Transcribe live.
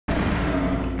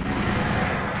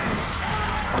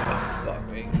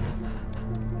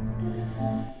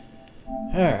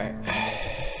Alright.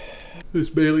 Does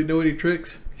Bailey know any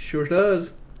tricks? Sure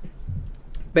does.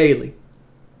 Bailey.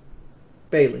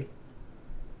 Bailey.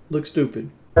 Look stupid.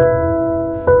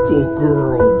 Good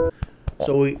girl.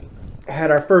 So we had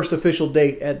our first official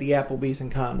date at the Applebee's in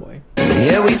Conway.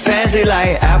 Yeah, we fancy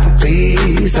like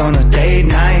Applebee's on a date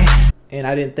night. And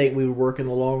I didn't think we would work in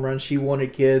the long run. She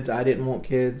wanted kids. I didn't want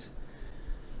kids.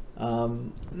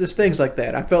 Just things like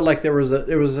that. I felt like there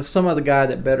was some other guy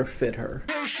that better fit her,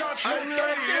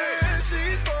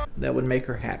 that would make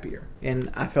her happier.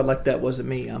 And I felt like that wasn't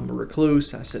me. I'm a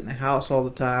recluse. I sit in the house all the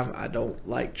time. I don't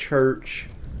like church.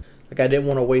 Like, I didn't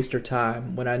want to waste her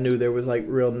time when I knew there was like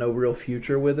no real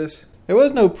future with us. There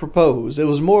was no propose. It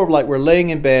was more of like, we're laying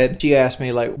in bed. She asked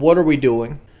me like, what are we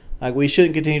doing? Like, we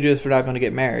shouldn't continue to do this if we're not going to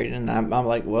get married. And I'm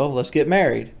like, well, let's get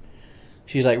married.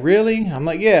 She's like, really? I'm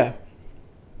like, yeah.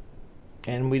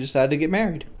 And we decided to get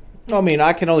married. I mean,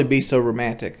 I can only be so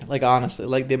romantic. Like, honestly,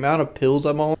 like the amount of pills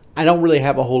I'm on, I don't really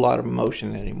have a whole lot of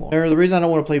emotion anymore. The reason I don't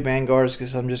want to play Vanguard is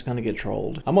because I'm just going to get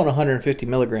trolled. I'm on 150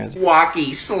 milligrams.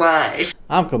 Walkie slush.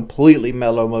 I'm completely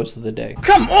mellow most of the day.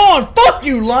 Come on, fuck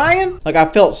you, lion! Like, I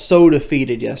felt so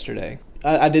defeated yesterday.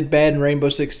 I did bad in Rainbow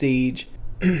Six Siege,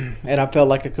 and I felt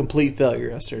like a complete failure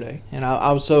yesterday. And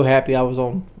I was so happy I was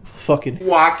on fucking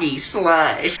Walkie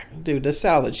slush. Dude, the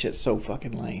salad shit's so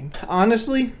fucking lame.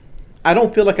 Honestly, I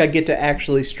don't feel like I get to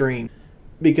actually stream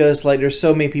because like there's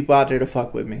so many people out there to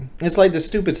fuck with me. It's like the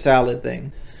stupid salad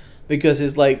thing, because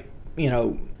it's like, you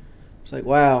know, it's like,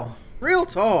 wow, real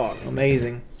talk,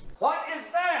 amazing. What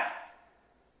is that?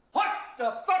 What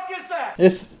the fuck is that?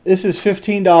 This is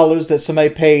 $15 that somebody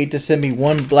paid to send me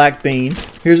one black bean.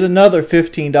 Here's another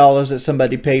 $15 that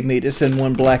somebody paid me to send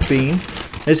one black bean.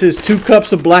 This is 2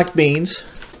 cups of black beans.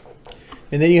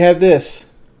 And then you have this.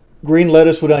 Green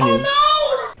lettuce with onions.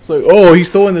 Oh, no! It's like, oh, he's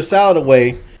throwing the salad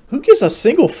away. Who gives a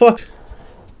single fuck?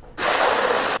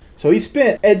 So he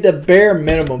spent, at the bare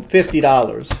minimum,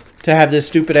 $50 to have this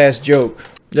stupid ass joke.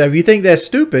 Now, if you think that's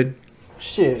stupid,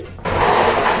 shit.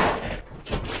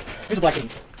 Here's a black bean.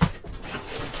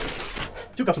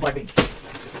 2 cups of black beans.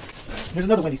 Here's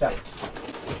another Wendy's salad.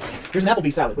 Here's an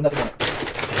Applebee's salad with nothing on it.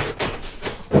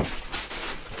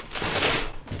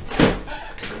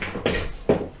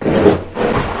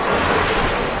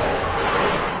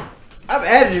 I've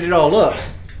added it all up.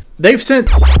 They've sent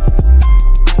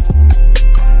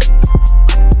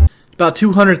about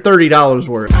 $230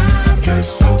 worth.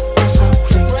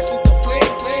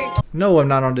 No, I'm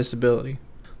not on disability.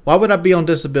 Why would I be on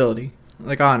disability?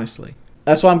 Like, honestly.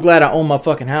 That's why I'm glad I own my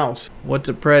fucking house. What's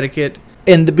a predicate?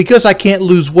 And because I can't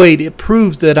lose weight, it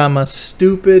proves that I'm a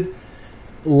stupid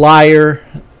liar,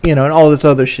 you know, and all this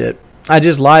other shit. I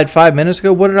just lied 5 minutes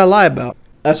ago. What did I lie about?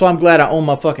 That's why I'm glad I own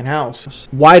my fucking house.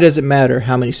 Why does it matter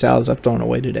how many salads I've thrown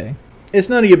away today? It's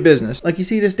none of your business. Like, you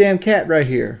see this damn cat right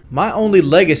here. My only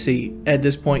legacy at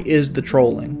this point is the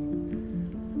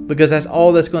trolling, because that's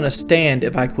all that's going to stand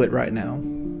if I quit right now.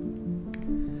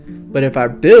 But if I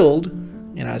build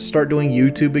and I start doing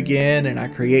YouTube again and I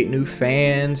create new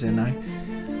fans and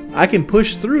I can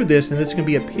push through this, and this can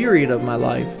be a period of my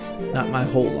life, not my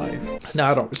whole life. No,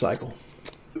 I don't recycle.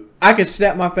 I can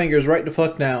snap my fingers right the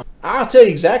fuck now. I'll tell you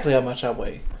exactly how much I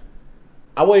weigh.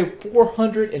 I weigh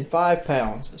 405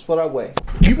 pounds. That's what I weigh.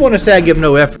 You want to say I give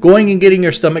no effort? Going and getting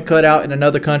your stomach cut out in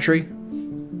another country,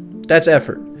 that's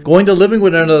effort. Going to living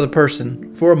with another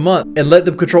person for a month and let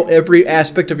them control every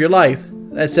aspect of your life,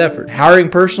 that's effort. Hiring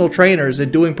personal trainers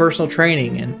and doing personal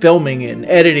training and filming it and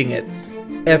editing it,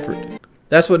 effort.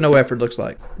 That's what no effort looks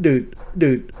like. Dude.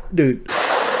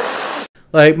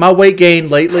 Like, my weight gain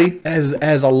lately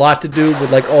has a lot to do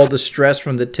with like all the stress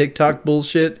from the TikTok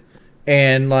bullshit,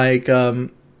 and like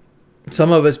some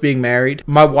of us being married.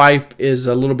 My wife is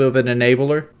a little bit of an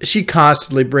enabler. She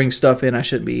constantly brings stuff in I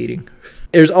shouldn't be eating.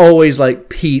 There's always like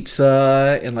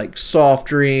pizza and like soft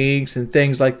drinks and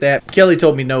things like that. Kelly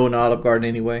told me no in Olive Garden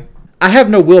anyway. I have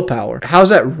no willpower. How's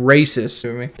that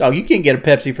racist? Oh, you can't get a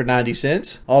Pepsi for 90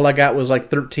 cents. All I got was like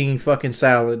 13 fucking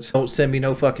salads. Don't send me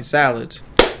no fucking salads.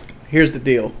 Here's the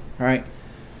deal, all right?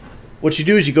 What you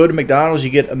do is you go to McDonald's, you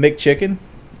get a McChicken,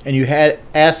 and you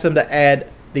ask them to add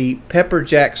the pepper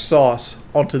jack sauce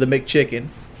onto the McChicken.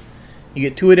 You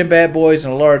get 2 of them bad boys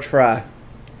and a large fry.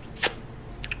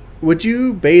 Would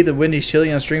you bathe the Wendy's chili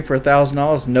on string for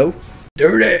 $1,000? No.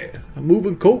 Dirty. I'm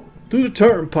moving coke through the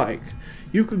turnpike.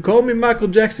 You can call me Michael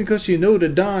Jackson because you know the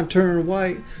dawn turned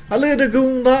white. I live the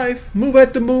goon life, move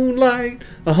at the moonlight.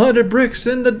 100 bricks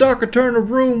in the darker turn a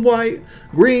room white.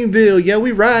 Greenville, yeah,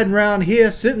 we riding around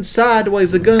here, sitting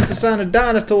sideways. The guns the sign of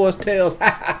dinosaurs' tails.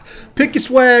 Pick your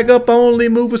swag up, I only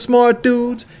move with smart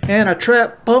dudes. And I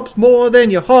trap pumps more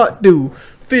than your heart do.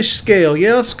 fish scale.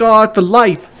 Yeah, scarred for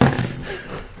life.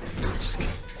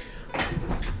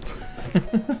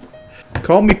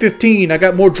 Call me 15. I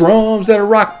got more drums than a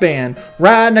rock band.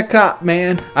 Riding a cop,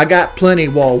 man. I got plenty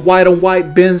wall. White on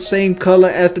white bins, same color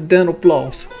as the dental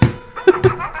floss.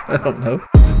 I don't know.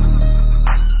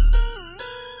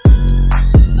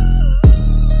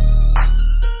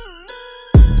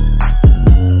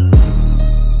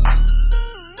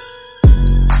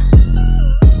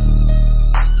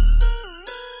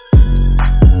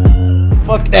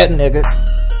 Fuck that nigga.